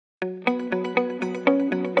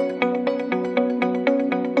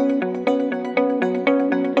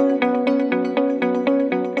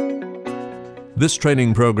This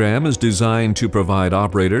training program is designed to provide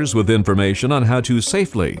operators with information on how to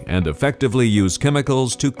safely and effectively use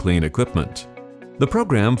chemicals to clean equipment. The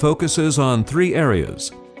program focuses on 3 areas: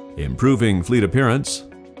 improving fleet appearance,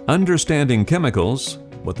 understanding chemicals,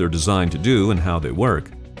 what they're designed to do and how they work,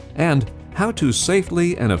 and how to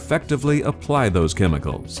safely and effectively apply those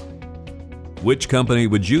chemicals. Which company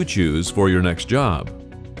would you choose for your next job?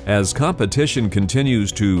 As competition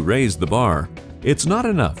continues to raise the bar, it's not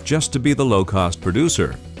enough just to be the low-cost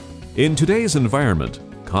producer. In today's environment,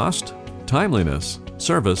 cost, timeliness,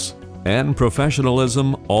 service, and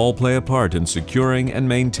professionalism all play a part in securing and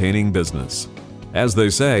maintaining business. As they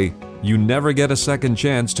say, you never get a second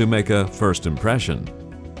chance to make a first impression.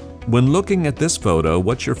 When looking at this photo,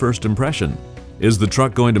 what's your first impression? Is the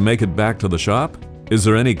truck going to make it back to the shop? Is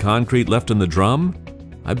there any concrete left in the drum?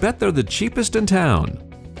 I bet they're the cheapest in town.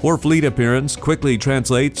 Poor fleet appearance quickly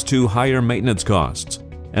translates to higher maintenance costs.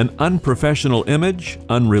 An unprofessional image,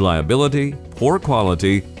 unreliability, poor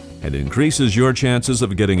quality, and increases your chances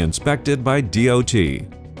of getting inspected by DOT.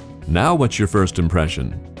 Now what's your first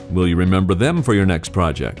impression? Will you remember them for your next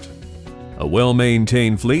project? A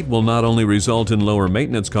well-maintained fleet will not only result in lower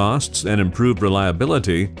maintenance costs and improved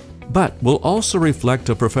reliability, but will also reflect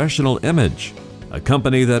a professional image, a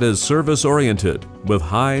company that is service-oriented with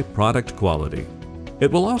high product quality.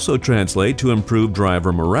 It will also translate to improved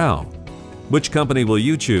driver morale. Which company will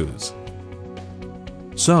you choose?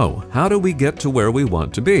 So, how do we get to where we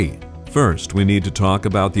want to be? First, we need to talk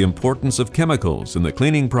about the importance of chemicals in the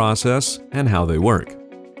cleaning process and how they work.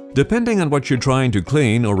 Depending on what you're trying to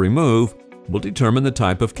clean or remove will determine the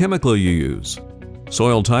type of chemical you use.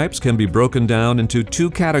 Soil types can be broken down into 2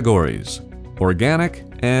 categories: organic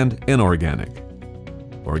and inorganic.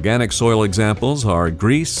 Organic soil examples are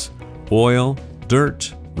grease, oil,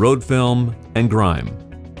 dirt, road film, and grime.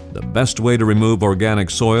 The best way to remove organic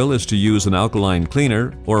soil is to use an alkaline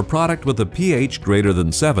cleaner or a product with a pH greater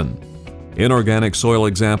than 7. Inorganic soil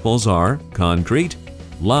examples are concrete,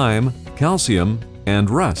 lime, calcium, and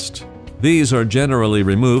rust. These are generally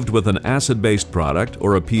removed with an acid-based product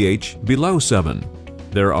or a pH below 7.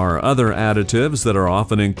 There are other additives that are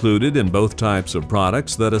often included in both types of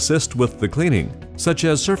products that assist with the cleaning, such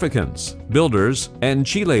as surfactants, builders, and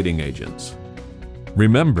chelating agents.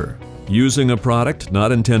 Remember, using a product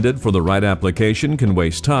not intended for the right application can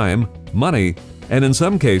waste time, money, and in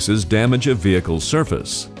some cases damage a vehicle's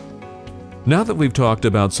surface. Now that we've talked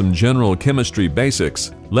about some general chemistry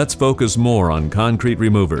basics, let's focus more on concrete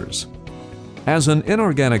removers. As an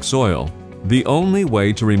inorganic soil, the only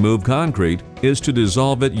way to remove concrete is to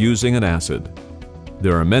dissolve it using an acid.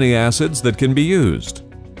 There are many acids that can be used: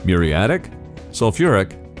 muriatic,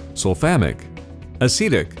 sulfuric, sulfamic,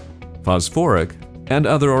 acetic, phosphoric, and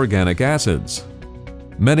other organic acids.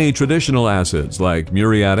 Many traditional acids like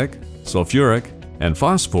muriatic, sulfuric, and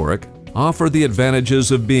phosphoric offer the advantages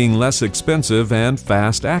of being less expensive and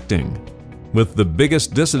fast-acting, with the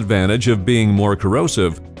biggest disadvantage of being more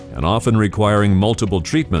corrosive and often requiring multiple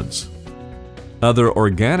treatments. Other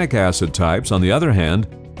organic acid types, on the other hand,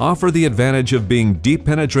 offer the advantage of being deep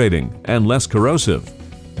penetrating and less corrosive.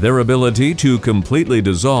 Their ability to completely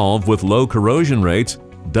dissolve with low corrosion rates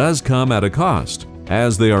does come at a cost,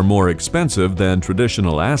 as they are more expensive than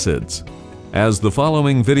traditional acids. As the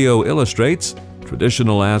following video illustrates,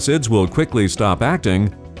 traditional acids will quickly stop acting,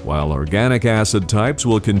 while organic acid types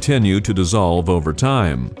will continue to dissolve over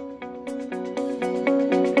time.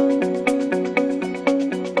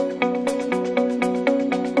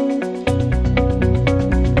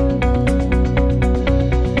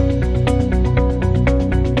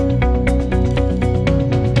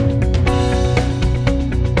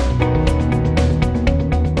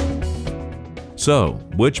 So,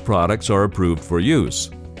 which products are approved for use?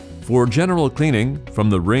 For general cleaning, from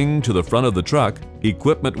the ring to the front of the truck,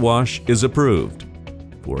 Equipment Wash is approved.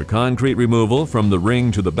 For concrete removal from the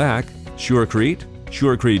ring to the back, Surecrete,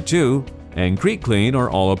 Surecrete 2, and Crete Clean are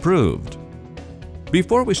all approved.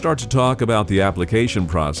 Before we start to talk about the application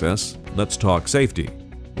process, let's talk safety.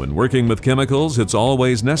 When working with chemicals, it's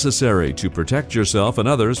always necessary to protect yourself and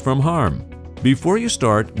others from harm. Before you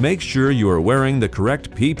start, make sure you are wearing the correct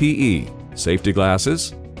PPE. Safety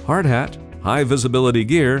glasses, hard hat, high visibility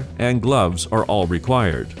gear, and gloves are all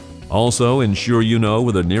required. Also, ensure you know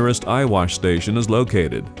where the nearest eye wash station is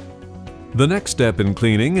located. The next step in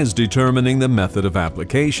cleaning is determining the method of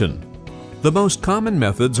application. The most common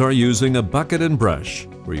methods are using a bucket and brush,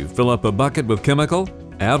 where you fill up a bucket with chemical,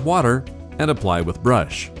 add water, and apply with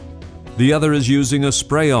brush. The other is using a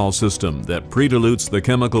spray-all system that pre-dilutes the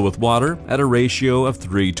chemical with water at a ratio of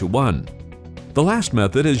 3:1. The last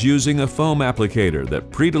method is using a foam applicator that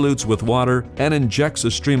pre-dilutes with water and injects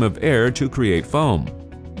a stream of air to create foam.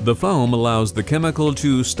 The foam allows the chemical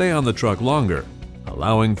to stay on the truck longer,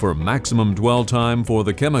 allowing for maximum dwell time for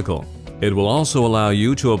the chemical. It will also allow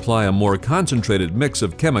you to apply a more concentrated mix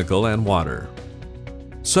of chemical and water.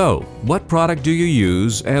 So, what product do you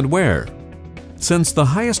use and where? Since the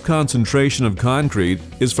highest concentration of concrete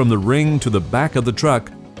is from the ring to the back of the truck,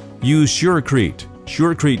 use Surecrete,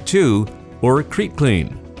 Surecrete 2, or Crete Clean.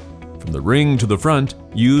 From the ring to the front,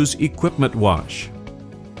 use Equipment Wash.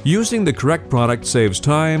 Using the correct product saves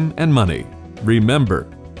time and money. Remember,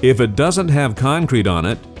 if it doesn't have concrete on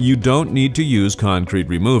it, you don't need to use concrete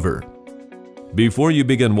remover. Before you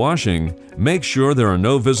begin washing, make sure there are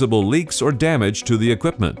no visible leaks or damage to the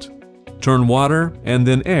equipment. Turn water and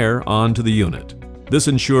then air onto the unit. This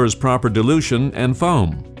ensures proper dilution and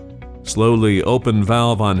foam. Slowly open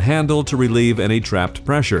valve on handle to relieve any trapped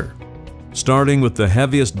pressure. Starting with the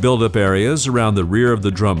heaviest buildup areas around the rear of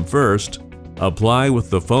the drum first, apply with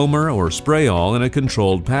the foamer or spray-all in a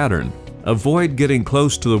controlled pattern. Avoid getting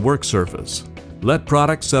close to the work surface. Let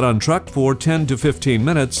product set on truck for 10 to 15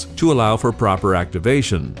 minutes to allow for proper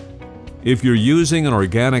activation. If you're using an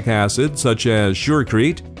organic acid such as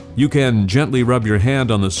Surecrete, you can gently rub your hand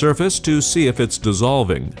on the surface to see if it's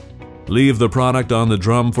dissolving. Leave the product on the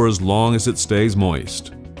drum for as long as it stays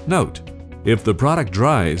moist. Note, if the product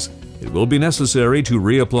dries, it will be necessary to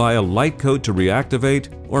reapply a light coat to reactivate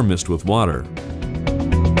or mist with water.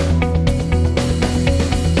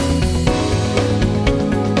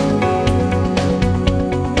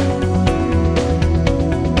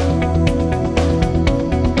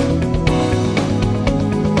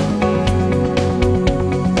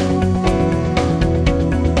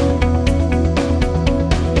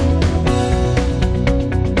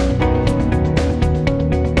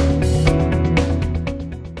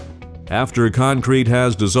 After concrete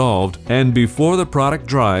has dissolved and before the product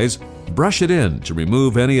dries, brush it in to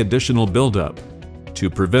remove any additional buildup. To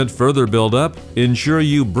prevent further buildup, ensure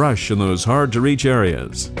you brush in those hard-to-reach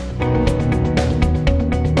areas.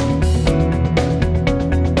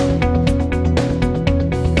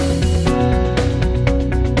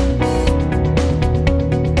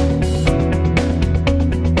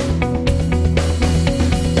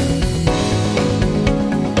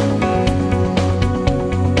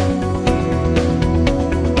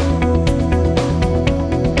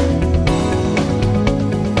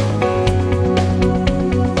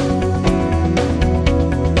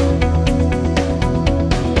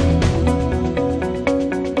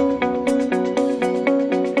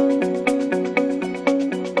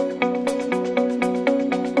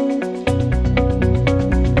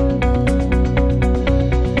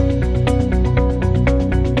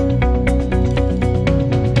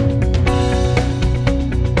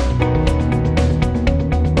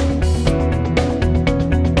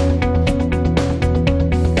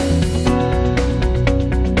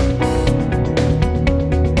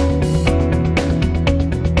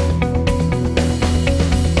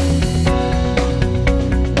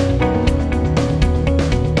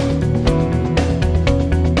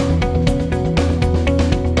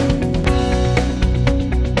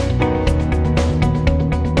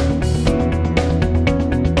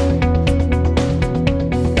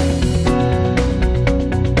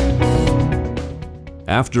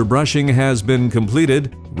 After brushing has been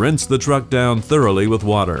completed, rinse the truck down thoroughly with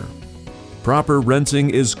water. Proper rinsing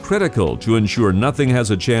is critical to ensure nothing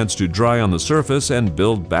has a chance to dry on the surface and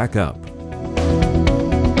build back up.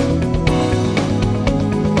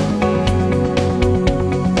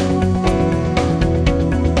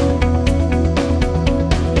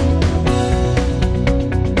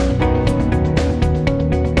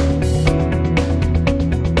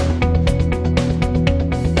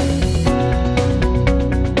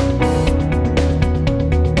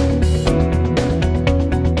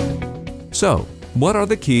 So, what are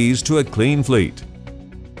the keys to a clean fleet?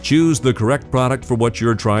 Choose the correct product for what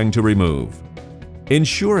you're trying to remove.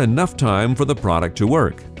 Ensure enough time for the product to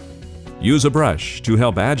work. Use a brush to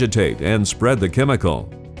help agitate and spread the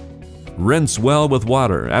chemical. Rinse well with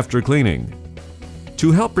water after cleaning.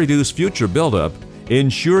 To help reduce future buildup,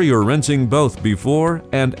 ensure you're rinsing both before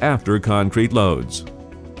and after concrete loads.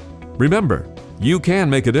 Remember, you can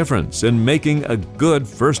make a difference in making a good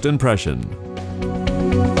first impression.